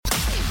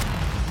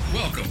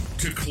Welcome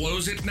to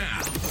Close It Now,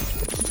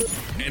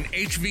 an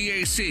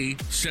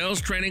HVAC sales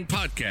training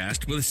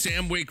podcast with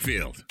Sam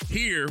Wakefield.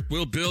 Here,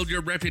 we'll build your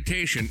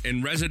reputation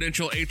in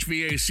residential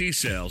HVAC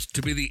sales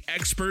to be the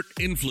expert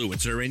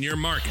influencer in your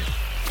market.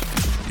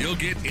 You'll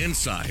get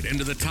insight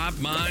into the top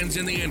minds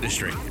in the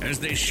industry as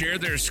they share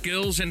their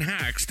skills and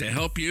hacks to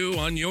help you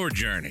on your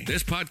journey.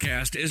 This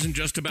podcast isn't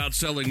just about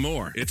selling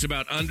more. It's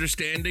about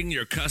understanding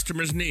your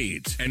customers'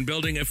 needs and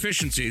building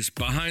efficiencies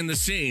behind the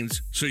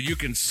scenes so you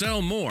can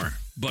sell more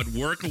but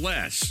work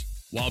less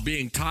while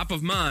being top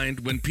of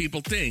mind when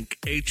people think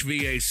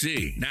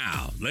HVAC.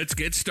 Now, let's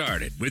get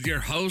started with your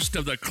host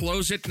of the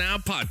Close It Now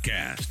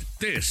podcast.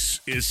 This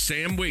is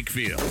Sam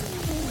Wakefield.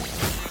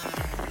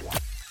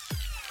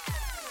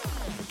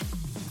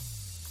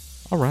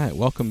 All right,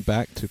 welcome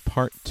back to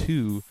part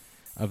 2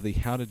 of the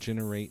How to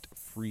Generate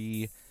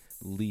Free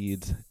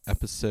Leads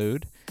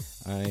episode.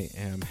 I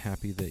am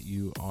happy that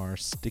you are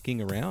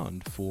sticking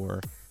around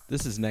for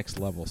this is next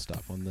level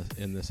stuff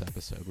in this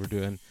episode. We're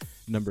doing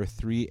number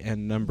 3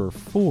 and number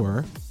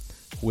 4,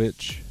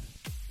 which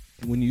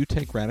when you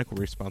take radical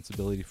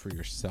responsibility for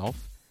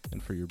yourself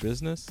and for your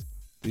business,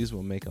 these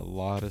will make a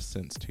lot of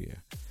sense to you.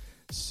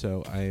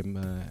 So I'm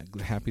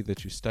happy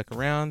that you stuck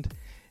around.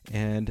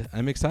 And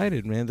I'm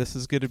excited, man. This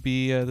is going to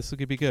be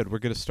good. We're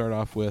going to start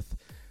off with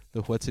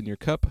the what's in your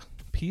cup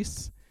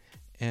piece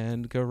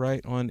and go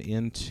right on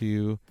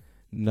into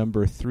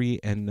number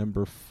 3 and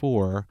number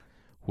 4,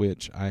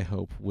 which I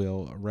hope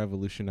will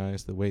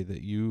revolutionize the way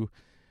that you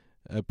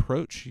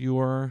approach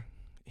your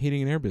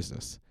heating and air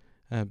business,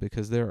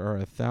 because there are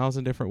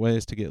 1,000 different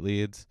ways to get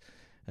leads.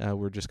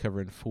 We're just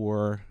covering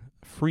 4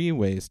 free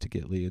ways to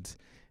get leads,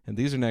 and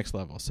these are next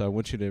level. So I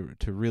want you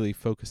to really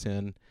focus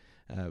in.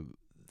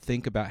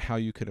 Think about how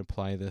you can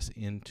apply this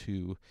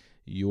into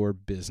your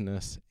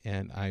business,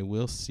 and I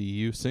will see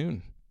you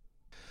soon.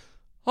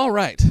 All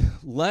right,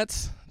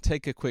 let's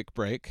take a quick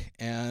break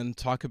and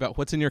talk about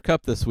what's in your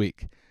cup this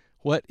week.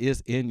 What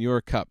is in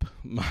your cup?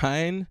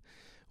 Mine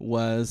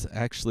was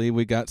actually,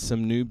 we got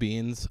some new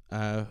beans.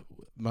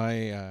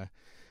 My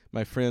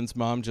friend's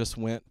mom just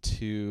went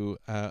to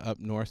up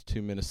north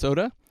to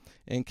Minnesota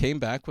and came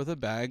back with a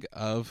bag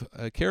of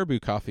caribou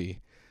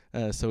coffee.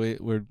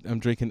 I'm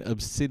drinking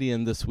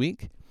Obsidian this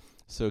week.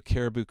 So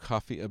Caribou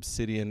Coffee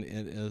Obsidian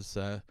is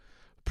a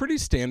pretty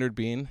standard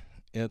bean.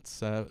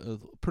 It's a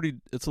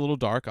little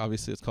dark.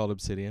 Obviously, it's called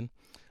Obsidian,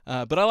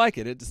 but I like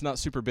it. It's not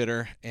super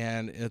bitter,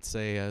 and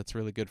it's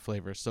really good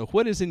flavor. So,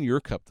 what is in your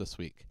cup this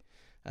week?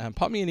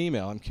 Pop me an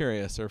email. I'm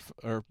curious,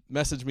 or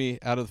message me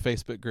out of the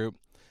Facebook group.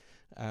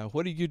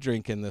 What are you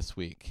drinking this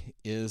week?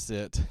 Is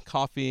it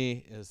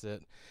coffee?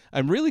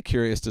 I'm really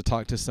curious to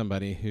talk to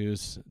somebody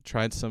who's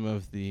tried some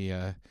of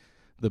the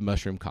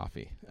mushroom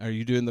coffee. Are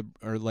you doing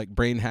like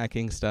brain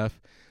hacking stuff?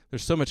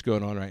 There's so much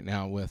going on right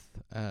now with,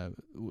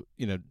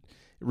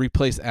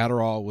 replace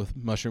Adderall with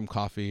mushroom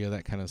coffee or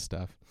that kind of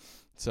stuff.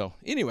 So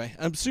anyway,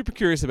 I'm super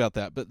curious about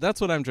that, but that's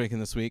what I'm drinking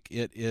this week.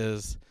 It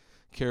is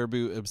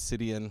Caribou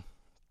Obsidian.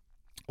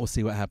 We'll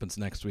see what happens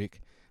next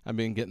week. I've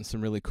been getting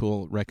some really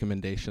cool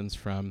recommendations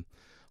from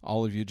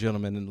all of you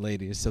gentlemen and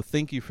ladies. So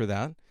thank you for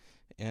that.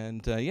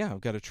 And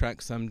I've got to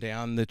track some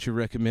down that you're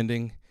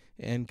recommending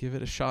and give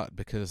it a shot,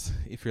 because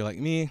if you're like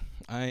me,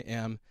 I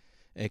am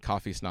a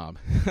coffee snob.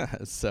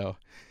 So,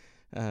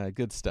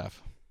 good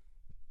stuff.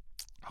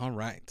 All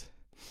right.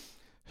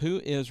 Who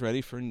is ready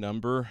for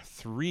number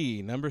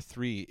 3? Number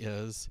 3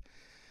 is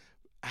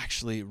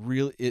actually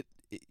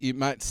it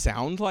might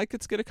sound like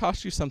it's going to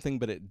cost you something,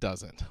 but it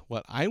doesn't.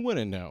 What I want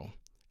to know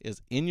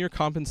is, in your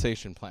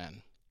compensation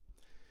plan,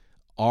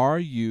 are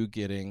you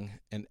getting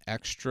an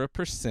extra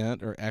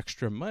percent or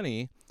extra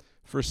money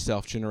for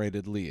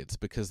self-generated leads?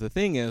 Because the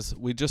thing is,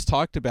 we just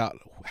talked about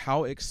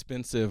how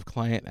expensive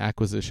client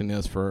acquisition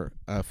is for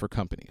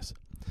companies.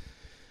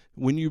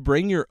 When you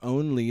bring your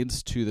own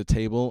leads to the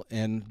table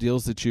and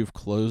deals that you've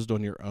closed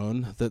on your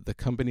own that the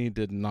company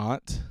did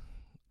not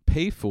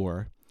pay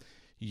for,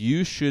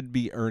 you should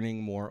be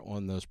earning more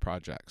on those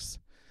projects.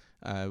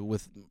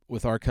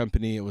 With our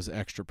company, it was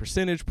extra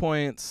percentage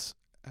points.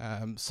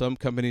 Some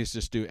companies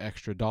just do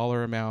extra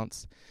dollar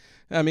amounts.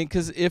 I mean,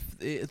 because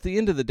if at the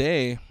end of the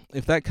day,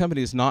 if that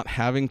company is not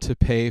having to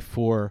pay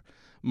for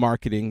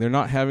marketing, they're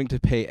not having to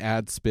pay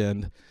ad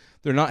spend,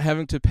 they're not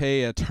having to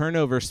pay a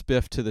turnover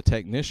spiff to the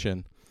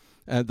technician.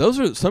 Those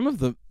are some of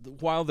the,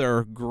 while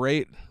they're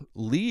great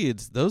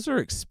leads, those are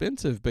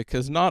expensive,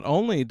 because not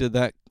only did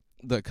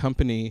the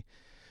company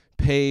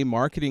pay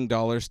marketing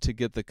dollars to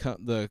get that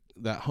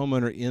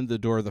homeowner in the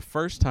door the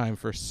first time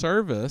for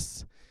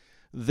service,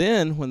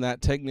 then when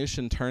that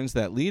technician turns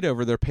that lead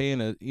over, they're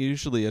paying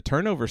usually a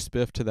turnover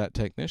spiff to that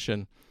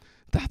technician.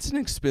 That's an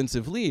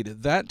expensive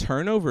lead. That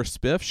turnover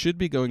spiff should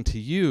be going to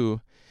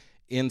you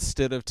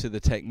instead of to the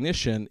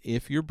technician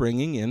if you're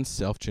bringing in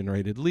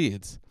self-generated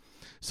leads.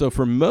 So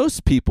for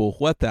most people,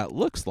 what that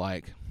looks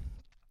like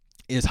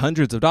is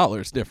hundreds of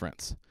dollars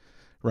difference,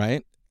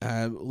 right?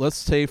 Let's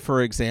say,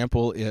 for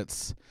example,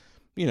 it's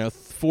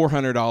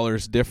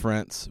 $400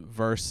 difference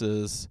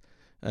versus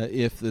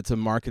if it's a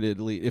marketed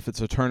lead, if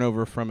it's a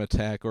turnover from a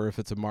tech, or if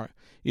it's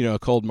a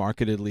cold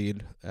marketed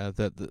lead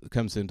that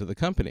comes into the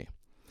company.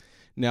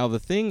 Now the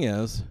thing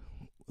is,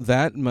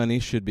 that money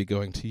should be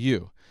going to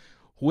you.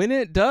 When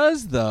it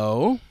does,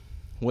 though,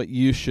 what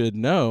you should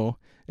know,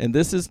 and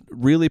this is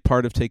really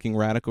part of taking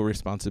radical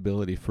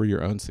responsibility for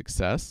your own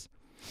success.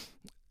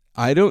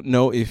 I don't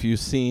know if you've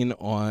seen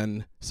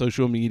on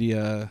social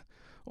media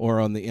or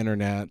on the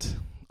internet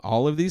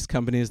all of these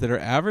companies that are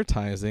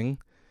advertising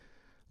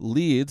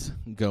leads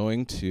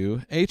going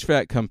to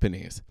HVAC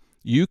companies.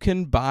 You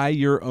can buy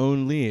your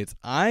own leads.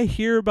 I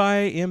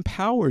hereby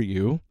empower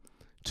you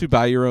to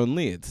buy your own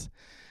leads.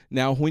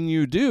 Now, when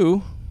you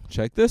do,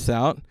 check this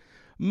out.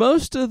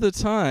 Most of the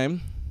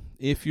time,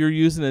 if you're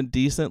using a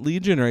decent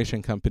lead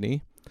generation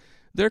company,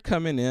 they're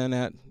coming in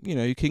at,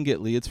 you can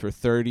get leads for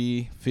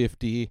 $30,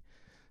 $50,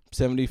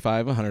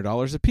 $75,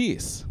 $100 a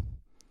piece.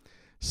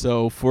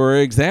 So, for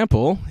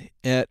example,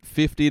 at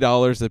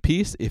 $50 a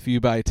piece, if you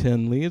buy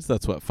 10 leads,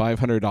 that's what,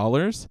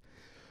 $500?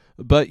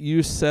 But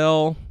you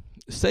sell,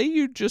 say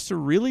you just are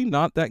really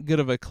not that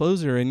good of a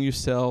closer and you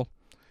sell,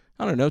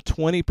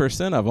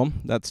 20% of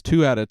them, that's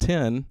 2 out of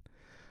 10,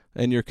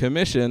 and your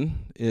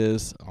commission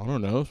is,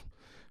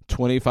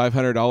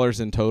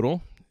 $2,500 in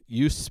total.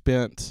 You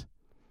spent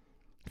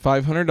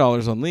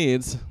 $500 on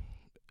leads.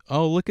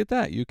 Oh, look at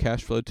that. You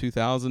cash flowed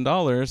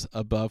 $2,000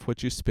 above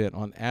what you spent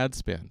on ad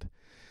spend.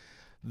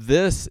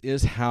 This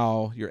is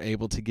how you're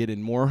able to get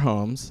in more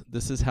homes.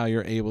 This is how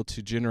you're able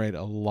to generate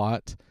a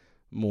lot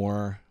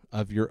more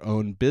of your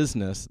own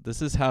business.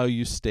 This is how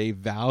you stay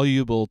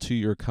valuable to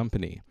your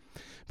company.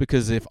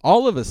 Because if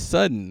all of a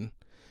sudden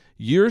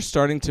you're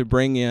starting to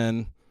bring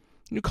in,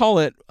 you call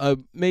it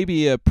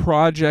maybe a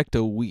project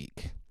a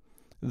week,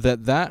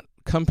 that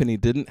company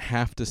didn't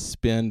have to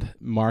spend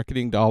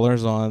marketing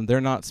dollars on,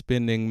 they're not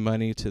spending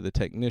money to the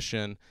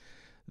technician,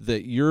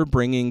 that you're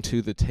bringing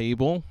to the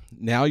table,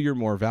 now you're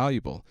more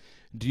valuable.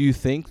 Do you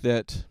think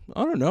that,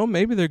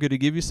 maybe they're going to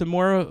give you some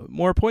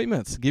more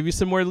appointments, give you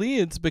some more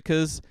leads,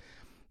 because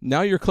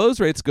now your close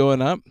rate's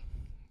going up,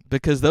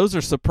 because those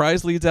are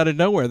surprise leads out of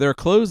nowhere. They're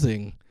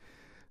closing,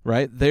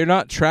 right? They're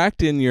not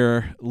tracked in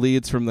your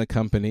leads from the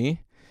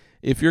company.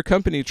 If your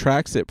company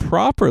tracks it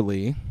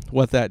properly,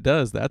 what that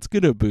does, that's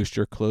going to boost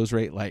your close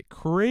rate like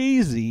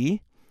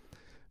crazy,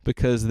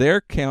 because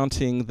they're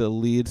counting the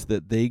leads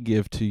that they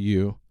give to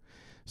you.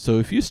 So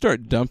if you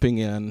start dumping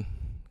in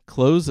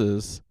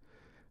closes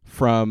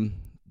from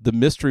the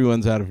mystery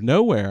ones out of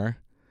nowhere,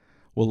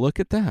 well, look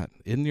at that.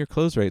 Isn't your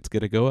close rate's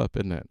going to go up,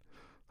 isn't it?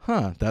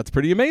 That's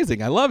pretty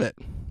amazing. I love it.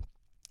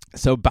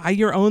 So buy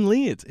your own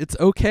leads. It's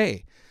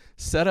okay.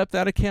 Set up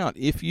that account.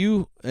 If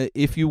you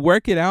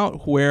work it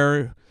out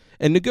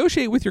and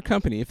negotiate with your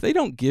company. If they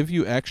don't give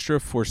you extra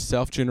for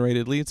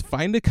self-generated leads,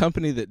 find a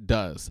company that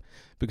does,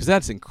 because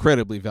that's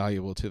incredibly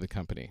valuable to the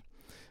company.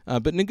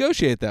 But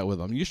negotiate that with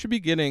them. You should be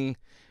getting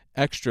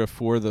extra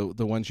for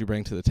the ones you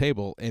bring to the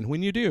table. And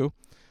when you do,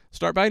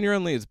 start buying your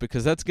own leads,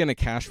 because that's going to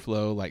cash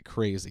flow like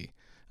crazy.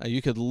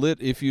 You could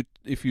if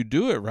you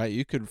do it right,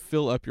 you could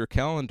fill up your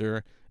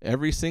calendar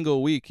every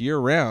single week year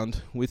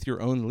round with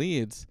your own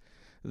leads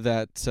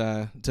that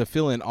to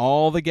fill in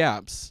all the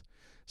gaps.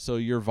 So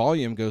your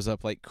volume goes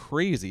up like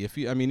crazy. If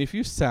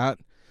you sat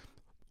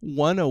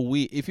one a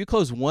week, if you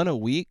close one a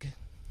week,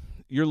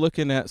 you're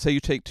looking at, say you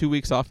take 2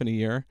 weeks off in a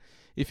year.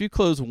 If you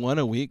close one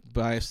a week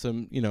by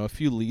a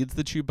few leads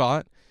that you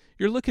bought,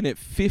 you're looking at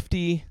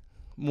 50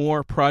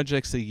 more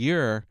projects a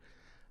year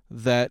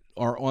that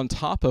are on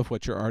top of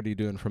what you're already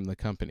doing from the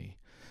company.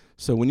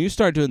 So when you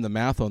start doing the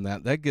math on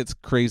that, that gets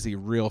crazy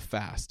real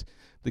fast.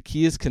 The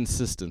key is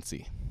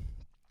consistency.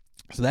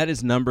 So that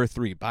is number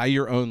 3, buy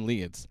your own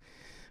leads.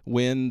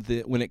 When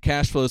it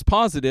cash flows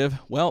positive,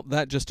 well,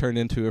 that just turned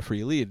into a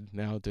free lead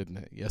now, didn't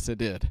it? Yes, it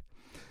did.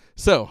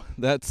 So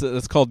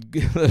that's called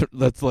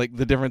that's like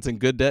the difference in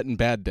good debt and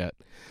bad debt.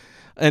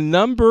 And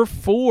number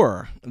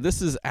 4,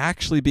 this has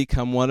actually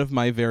become one of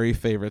my very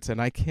favorites,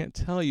 and I can't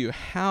tell you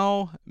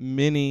how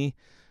many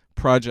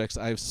projects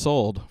I've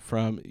sold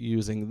from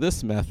using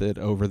this method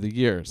over the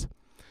years.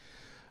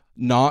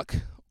 Knock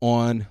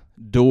on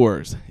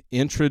doors.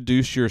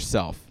 Introduce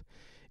yourself.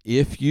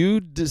 If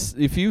you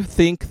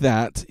think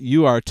that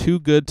you are too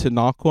good to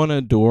knock on a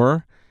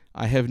door,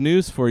 I have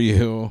news for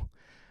you.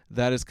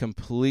 That is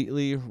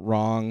completely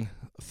wrong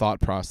thought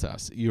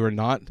process. You are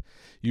not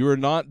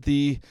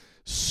the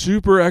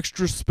super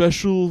extra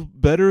special,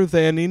 better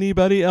than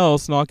anybody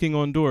else knocking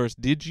on doors.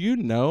 Did you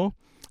know?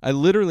 I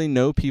literally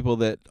know people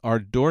that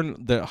that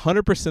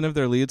 100% of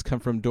their leads come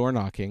from door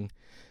knocking,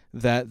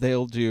 that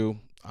they'll do,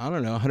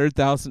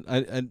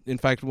 100,000. In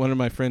fact, one of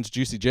my friends,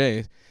 Juicy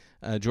J,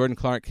 Jordan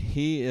Clark,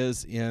 he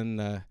is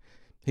in,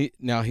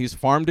 he's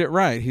farmed it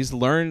right. He's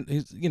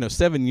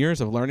 7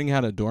 years of learning how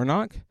to door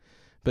knock,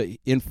 but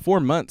in 4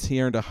 months, he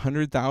earned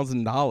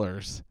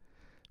 $100,000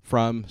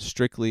 from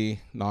strictly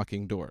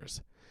knocking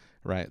doors,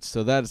 right?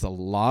 So that is a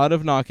lot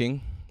of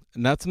knocking,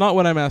 and that's not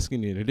what I'm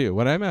asking you to do.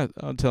 What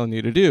I'm telling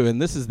you to do,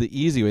 and this is the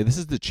easy way, this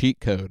is the cheat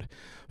code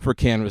for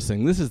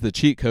canvassing. This is the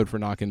cheat code for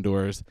knocking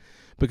doors,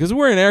 because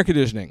we're in air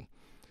conditioning.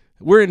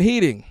 We're in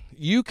heating.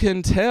 You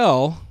can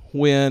tell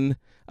when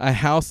a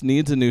house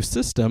needs a new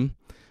system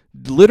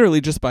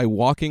literally just by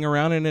walking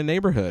around in a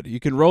neighborhood. You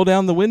can roll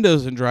down the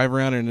windows and drive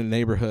around in a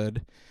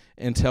neighborhood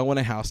and tell when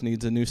a house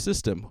needs a new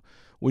system.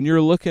 When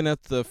you're looking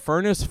at the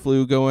furnace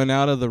flue going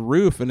out of the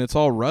roof and it's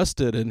all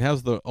rusted and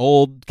has the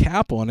old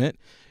cap on it,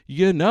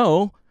 you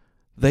know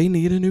they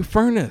need a new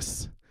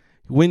furnace.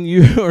 When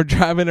you are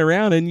driving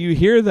around and you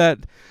hear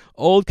that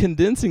old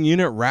condensing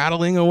unit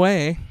rattling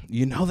away,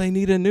 you know they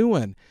need a new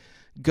one.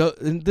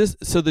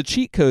 So the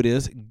cheat code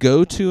is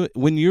go to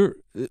when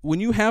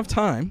you have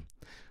time,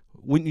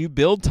 when you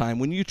build time,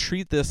 when you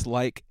treat this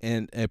like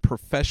a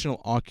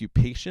professional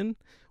occupation,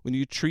 when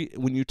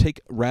you take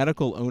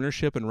radical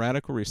ownership and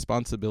radical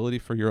responsibility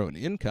for your own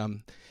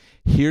income,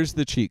 here's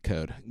the cheat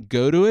code.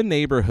 Go to a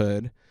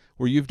neighborhood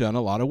where you've done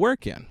a lot of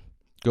work in.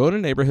 Go to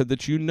a neighborhood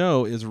that you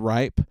know is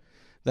ripe.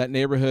 That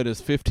neighborhood is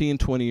 15,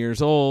 20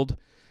 years old.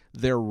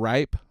 They're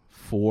ripe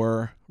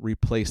for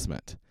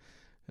replacement.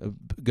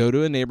 Go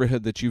to a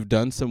neighborhood that you've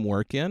done some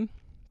work in,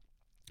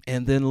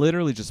 and then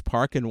literally just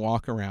park and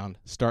walk around.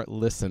 Start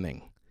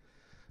listening.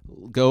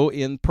 Go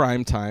in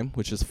prime time,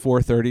 which is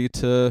 4:30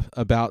 to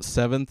about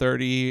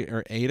 7:30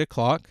 or 8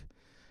 o'clock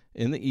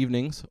in the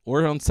evenings,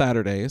 or on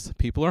Saturdays.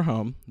 People are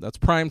home. That's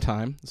prime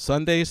time.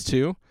 Sundays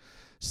too.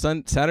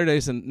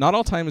 Saturdays, and not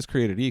all time is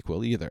created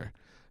equal either.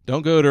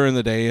 Don't go during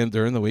the day and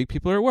during the week.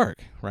 People are at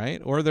work,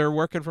 right? Or they're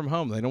working from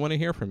home. They don't want to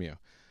hear from you.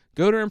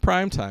 Go during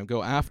prime time.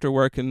 Go after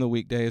work in the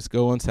weekdays.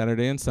 Go on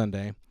Saturday and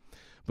Sunday.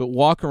 But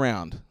walk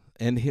around.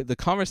 And the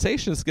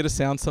conversation is going to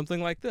sound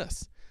something like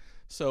this.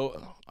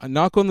 So I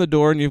knock on the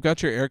door, and you've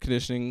got your air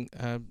conditioning,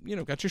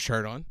 got your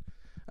shirt on.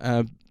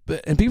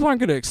 And people aren't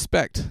going to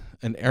expect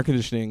an air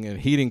conditioning and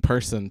heating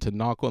person to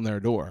knock on their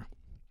door.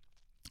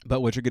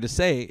 But what you're going to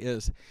say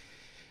is,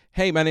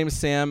 hey, my name is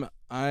Sam.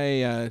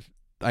 I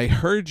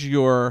heard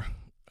your.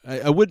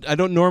 I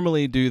don't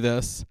normally do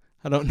this.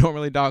 I don't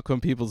normally knock on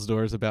people's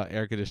doors about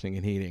air conditioning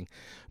and heating,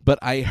 but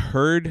I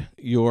heard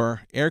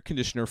your air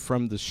conditioner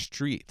from the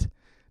street.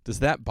 Does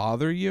that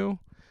bother you?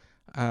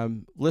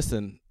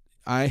 Listen,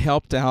 I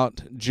helped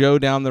out Joe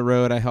down the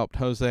road. I helped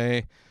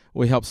Jose.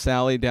 We helped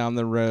Sally down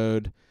the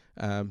road.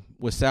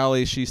 With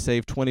Sally, she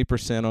saved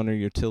 20% on her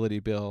utility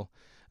bill.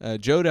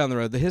 Joe down the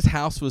road, his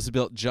house was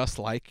built just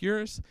like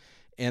yours,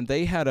 and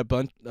they had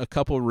a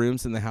couple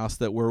rooms in the house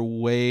that were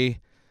way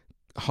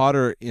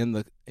hotter in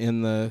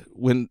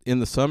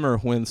the summer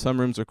when some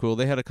rooms are cool.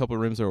 They had a couple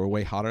of rooms that were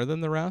way hotter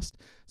than the rest,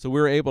 so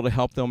we were able to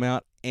help them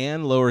out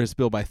and lower his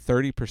bill by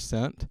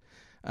 30%.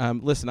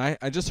 Listen,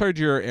 I just heard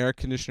your air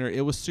conditioner.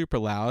 It was super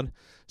loud,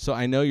 so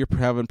I know you're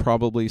having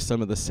probably some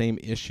of the same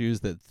issues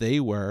that they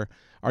were.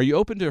 Are you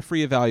open to a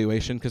free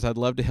evaluation? Because I'd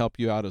love to help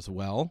you out as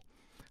well.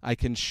 I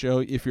can show,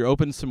 if you're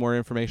open to some more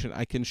information,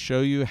 I can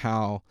show you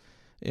how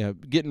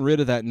getting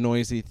rid of that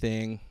noisy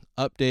thing,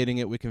 updating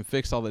it, we can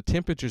fix all the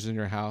temperatures in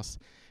your house,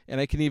 and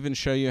I can even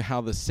show you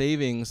how the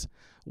savings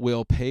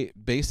will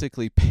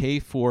basically pay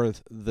for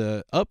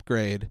the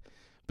upgrade,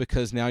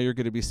 because now you're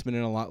going to be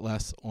spending a lot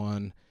less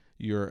on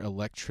your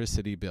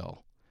electricity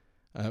bill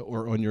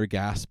or on your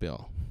gas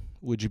bill.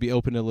 Would you be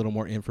open to a little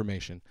more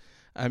information?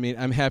 I mean,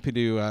 I'm happy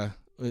to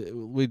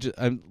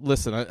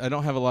listen, I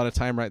don't have a lot of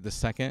time right this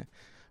second,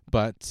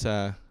 but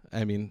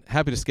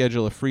happy to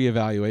schedule a free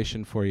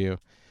evaluation for you,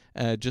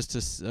 just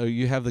so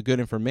you have the good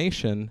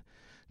information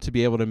to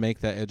be able to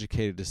make that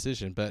educated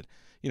decision. But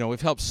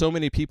we've helped so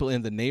many people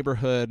in the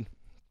neighborhood.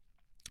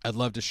 I'd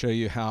love to show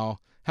you how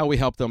we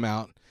help them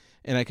out,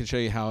 and I can show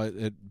you how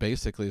it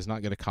basically is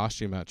not going to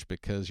cost you much,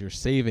 because your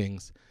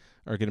savings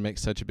are going to make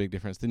such a big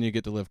difference. Then you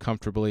get to live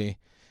comfortably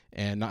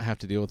and not have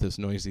to deal with this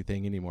noisy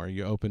thing anymore.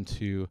 You're open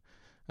to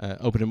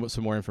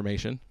some more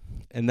information,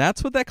 and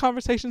that's what that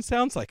conversation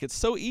sounds like. It's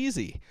so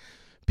easy.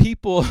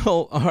 People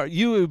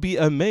you would be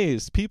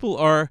amazed. People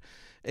are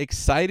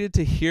excited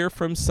to hear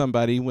from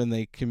somebody when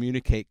they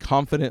communicate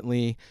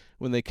confidently,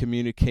 when they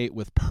communicate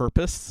with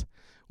purpose,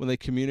 when they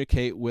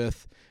communicate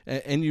with,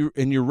 and you're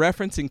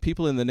referencing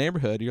people in the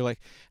neighborhood. You're like,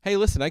 hey,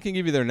 listen, I can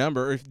give you their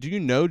number. Or, do you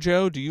know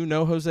Joe? Do you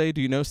know Jose?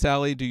 Do you know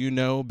Sally? Do you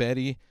know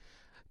Betty?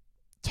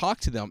 Talk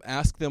to them.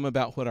 Ask them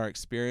about what our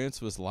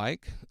experience was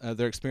like,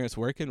 their experience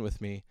working with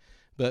me.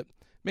 But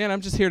man,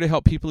 I'm just here to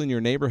help people in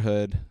your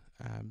neighborhood.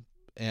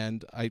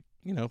 And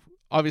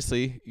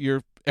obviously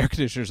your air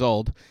conditioner's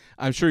old.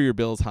 I'm sure your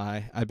bill's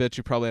high. I bet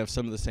you probably have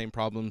some of the same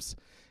problems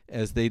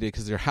as they did,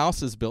 because their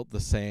house is built the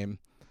same.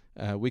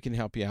 We can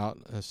help you out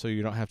so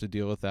you don't have to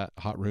deal with that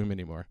hot room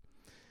anymore.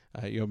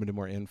 You open to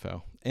more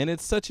info. And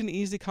it's such an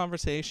easy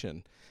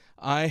conversation.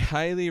 I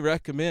highly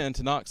recommend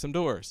to knock some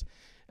doors.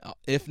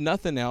 If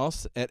nothing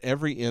else, at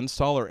every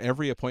install or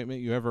every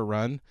appointment you ever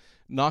run,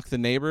 knock the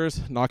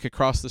neighbors, knock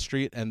across the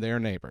street and their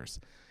neighbors.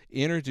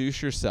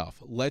 Introduce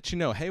yourself. Let you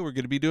know, hey, we're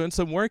going to be doing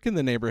some work in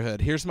the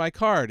neighborhood. Here's my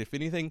card. If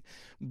anything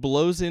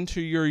blows into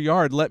your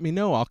yard, let me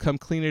know. I'll come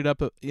clean it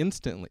up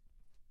instantly.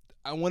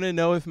 I want to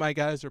know if my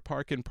guys are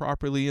parking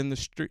properly in the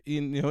street.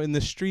 In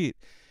the street.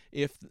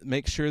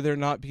 Make sure they're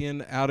not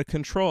being out of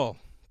control.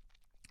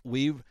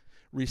 We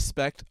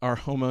respect our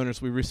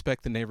homeowners. We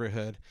respect the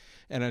neighborhood.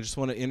 And I just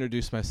want to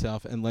introduce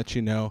myself and let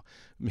you know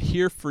I'm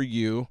here for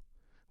you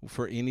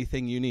for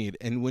anything you need.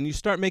 And when you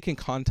start making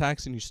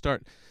contacts and you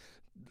start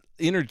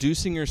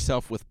introducing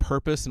yourself with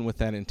purpose and with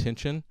that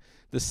intention,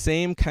 the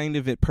same kind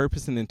of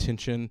purpose and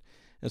intention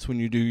as when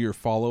you do your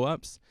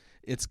follow-ups,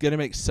 it's going to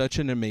make such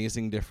an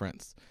amazing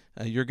difference.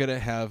 You're going to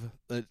have,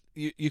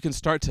 you can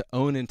start to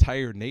own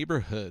entire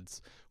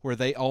neighborhoods where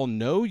they all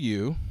know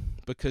you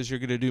because you're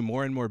going to do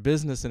more and more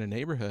business in a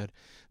neighborhood.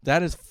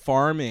 That is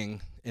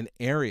farming an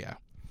area.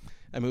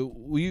 I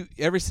mean,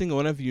 every single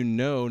one of you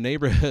know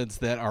neighborhoods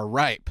that are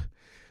ripe,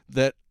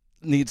 that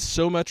need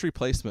so much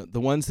replacement.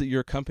 The ones that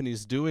your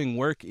company's doing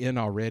work in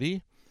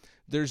already,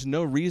 there's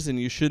no reason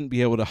you shouldn't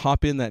be able to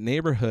hop in that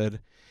neighborhood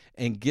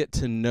and get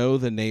to know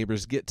the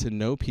neighbors, get to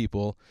know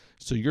people,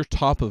 so you're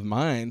top of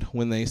mind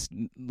when they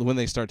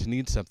start to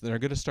need something. They're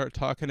going to start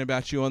talking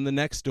about you on the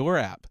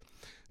Nextdoor app.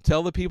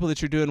 Tell the people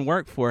that you're doing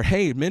work for,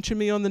 hey, mention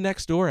me on the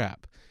Nextdoor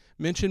app.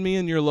 Mention me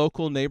in your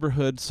local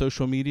neighborhood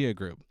social media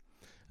group.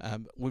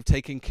 We've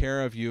taken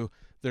care of you.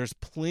 There's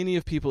plenty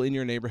of people in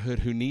your neighborhood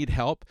who need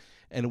help,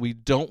 and we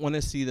don't want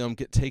to see them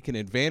get taken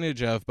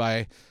advantage of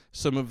by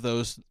some of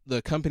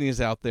the companies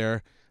out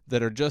there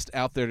that are just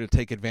out there to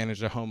take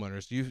advantage of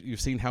homeowners.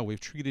 You've seen how we've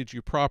treated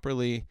you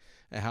properly,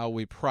 and how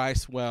we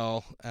price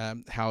well,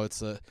 how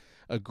it's a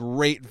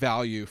great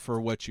value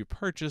for what you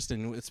purchased,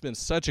 and it's been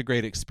such a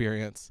great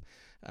experience.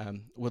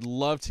 Would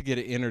love to get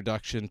an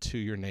introduction to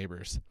your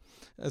neighbors.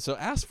 And so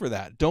ask for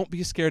that. Don't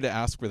be scared to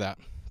ask for that,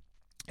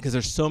 because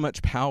there's so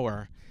much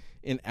power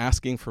in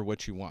asking for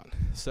what you want.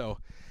 So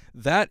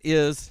that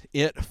is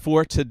it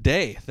for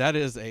today. That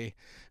is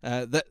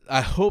that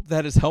I hope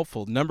that is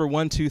helpful. Number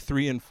 1, 2,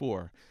 3, and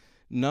 4.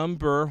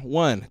 Number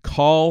 1,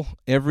 call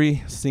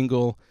every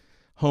single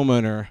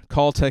homeowner.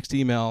 Call, text,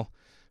 email.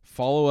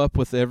 Follow up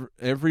with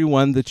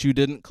everyone that you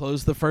didn't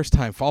close the first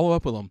time. Follow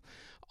up with them.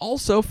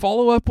 Also,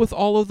 follow up with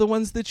all of the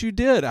ones that you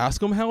did. Ask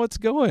them how it's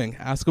going.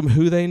 Ask them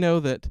who they know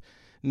that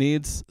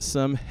needs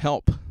some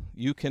help.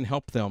 You can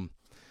help them.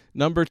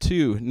 Number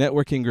 2,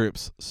 networking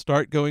groups.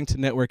 Start going to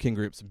networking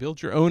groups.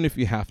 Build your own if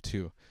you have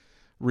to.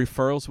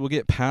 Referrals will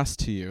get passed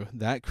to you.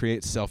 That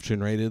creates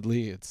self-generated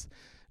leads.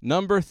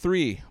 Number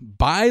 3,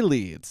 buy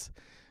leads.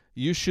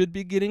 You should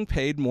be getting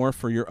paid more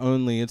for your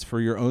own leads, for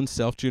your own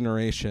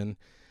self-generation.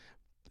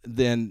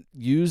 Then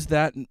use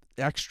that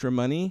extra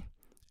money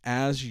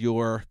as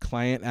your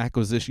client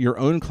acquisition, your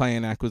own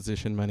client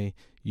acquisition money.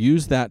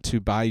 Use that to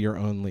buy your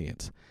own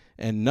leads.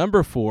 And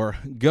number 4,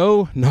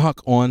 go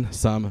knock on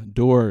some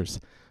doors.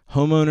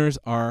 Homeowners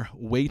are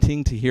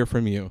waiting to hear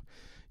from you.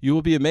 You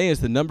will be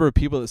amazed the number of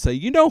people that say,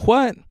 you know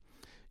what?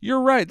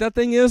 You're right. That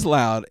thing is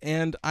loud.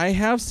 And I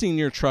have seen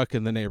your truck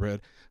in the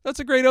neighborhood. That's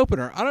a great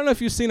opener. I don't know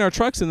if you've seen our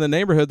trucks in the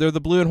neighborhood. They're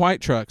the blue and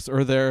white trucks,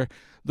 or they're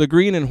the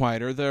green and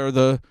white, or they're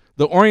the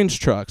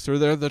orange trucks, or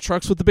they're the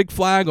trucks with the big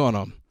flag on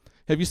them.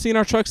 Have you seen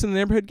our trucks in the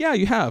neighborhood? Yeah,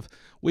 you have.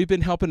 We've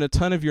been helping a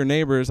ton of your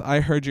neighbors.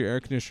 I heard your air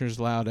conditioner's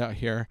loud out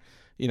here.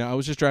 I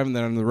was just driving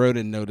down the road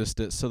and noticed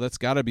it, so that's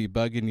got to be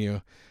bugging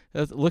you.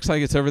 It looks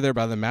like it's over there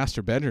by the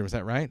master bedroom. Is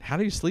that right? How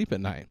do you sleep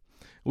at night?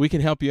 We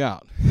can help you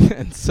out.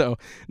 And so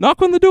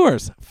knock on the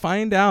doors.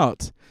 Find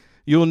out.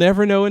 You'll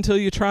never know until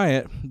you try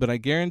it, but I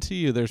guarantee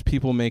you there's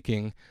people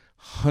making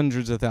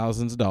hundreds of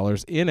thousands of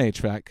dollars in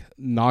HVAC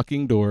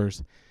knocking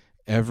doors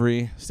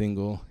every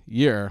single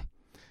year.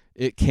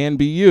 It can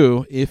be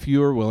you if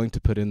you are willing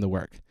to put in the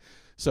work.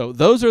 So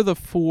those are the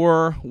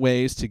 4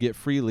 ways to get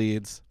free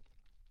leads,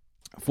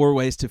 4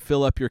 ways to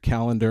fill up your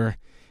calendar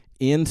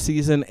in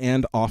season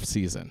and off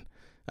season.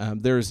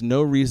 There is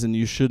no reason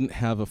you shouldn't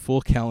have a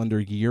full calendar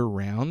year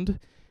round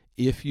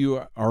if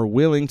you are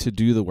willing to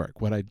do the work.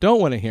 What I don't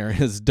want to hear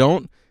is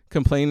don't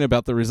complain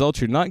about the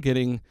results you're not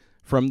getting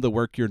from the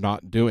work you're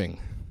not doing.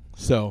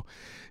 So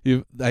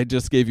I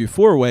just gave you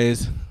 4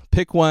 ways.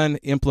 Pick one,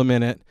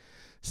 implement it,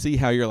 see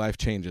how your life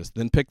changes.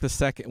 Then pick the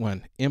second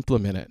one,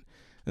 implement it,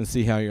 and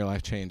see how your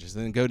life changes.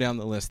 Then go down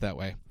the list that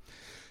way.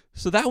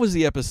 So that was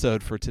the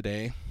episode for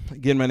today.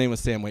 Again, my name is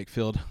Sam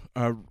Wakefield.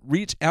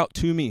 Reach out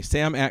to me,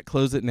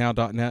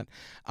 sam@closeitnow.net.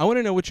 I want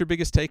to know what your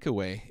biggest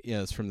takeaway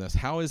is from this.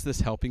 How is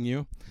this helping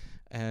you?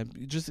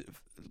 Just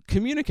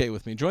communicate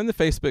with me. Join the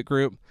Facebook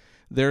group.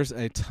 There's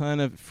a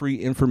ton of free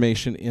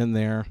information in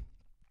there.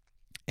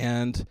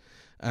 And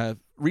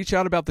reach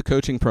out about the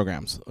coaching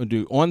programs. We'll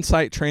do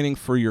on-site training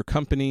for your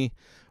company.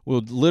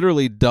 We'll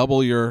literally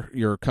double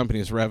your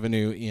company's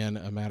revenue in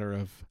a matter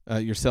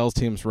of your sales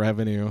team's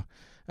revenue.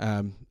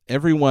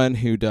 Everyone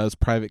who does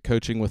private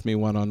coaching with me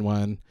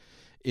one-on-one,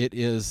 it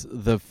is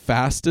the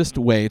fastest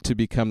way to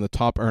become the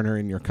top earner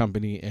in your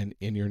company and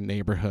in your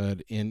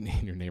neighborhood. In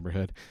your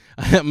neighborhood,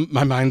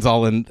 my mind's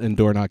all in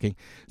door knocking.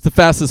 It's the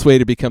fastest way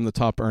to become the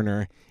top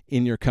earner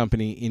in your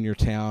company, in your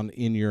town,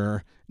 in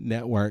your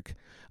network.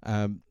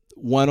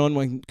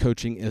 One-on-one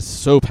coaching is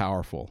so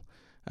powerful.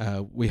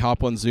 We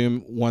hop on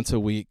Zoom once a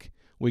week.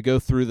 We go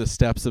through the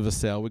steps of a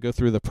sale. We go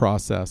through the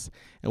process,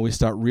 and we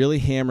start really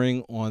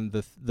hammering on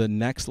the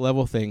next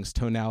level things: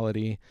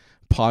 tonality,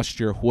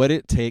 posture, what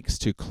it takes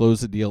to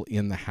close a deal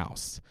in the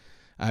house.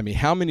 I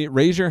mean,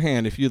 raise your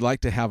hand if you'd like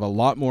to have a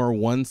lot more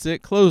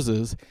one-sit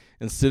closes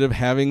instead of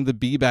having the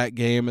be-back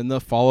game and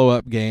the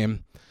follow-up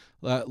game.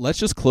 Let's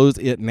just close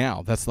it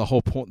now. That's the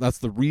whole point. That's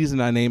the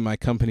reason I named my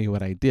company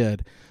what I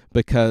did,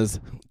 because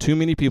too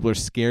many people are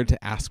scared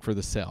to ask for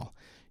the sale.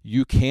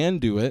 You can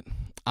do it.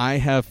 I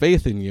have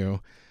faith in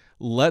you.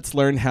 Let's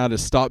learn how to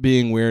stop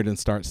being weird and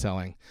start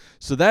selling.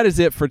 So that is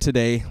it for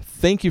today.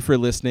 Thank you for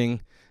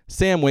listening.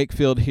 Sam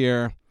Wakefield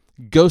here.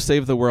 Go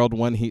save the world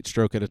one heat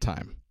stroke at a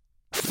time.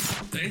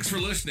 Thanks for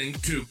listening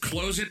to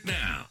Close It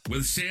Now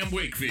with Sam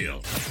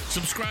Wakefield.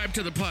 Subscribe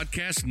to the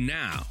podcast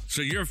now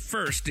so you're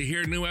first to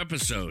hear new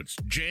episodes,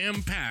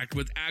 jam-packed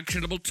with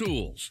actionable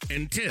tools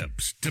and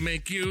tips to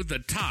make you the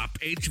top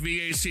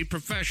HVAC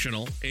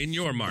professional in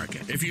your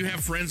market. If you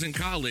have friends and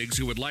colleagues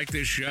who would like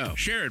this show,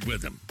 share it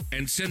with them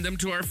and send them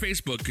to our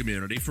Facebook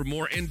community for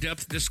more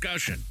in-depth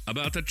discussion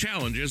about the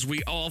challenges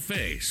we all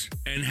face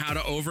and how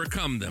to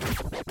overcome them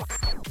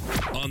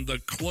on the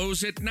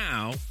Close It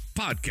Now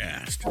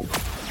podcast.